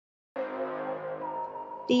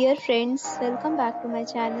Dear friends, welcome back to my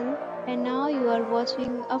channel. And now you are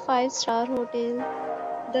watching a 5-star hotel.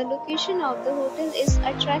 The location of the hotel is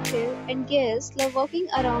attractive and guests love walking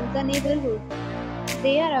around the neighborhood.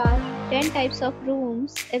 There are 10 types of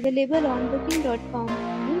rooms available on booking.com.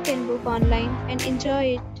 You can book online and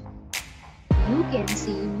enjoy it. You can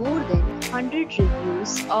see more than 100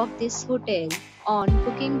 reviews of this hotel on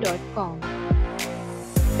booking.com.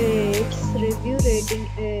 Its review rating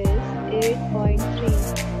is 8.3,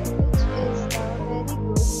 which is very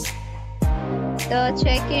good. The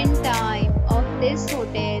check-in time of this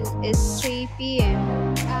hotel is 3 p.m.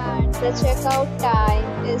 and the checkout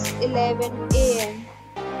time is 11 a.m.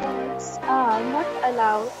 Pets are not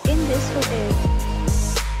allowed in this hotel.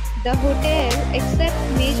 The hotel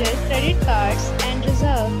accepts major credit cards and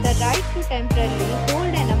reserves the right to temporarily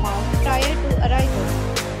hold an amount prior to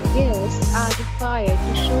arrival. Guests are required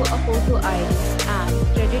to show a photo ID and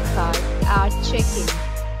credit card at check-in.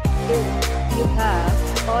 If you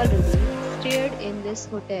have already stayed in this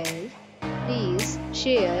hotel, please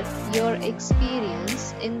share your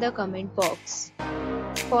experience in the comment box.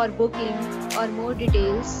 For booking or more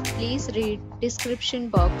details, please read description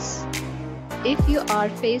box. If you are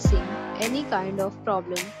facing any kind of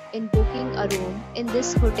problem in booking a room in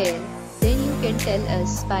this hotel, then you can tell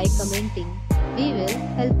us by commenting. We will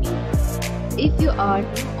help you. If you are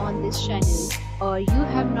new on this channel or you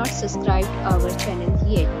have not subscribed our channel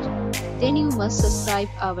yet, then you must subscribe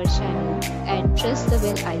our channel and press the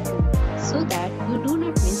bell icon so that you do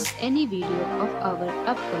not miss any video of our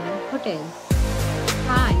upcoming hotel.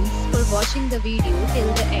 Thanks for watching the video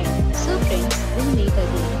till the end. So friends, we'll meet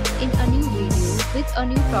again in a new video with a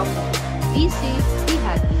new topic. Be safe, be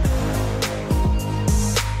happy.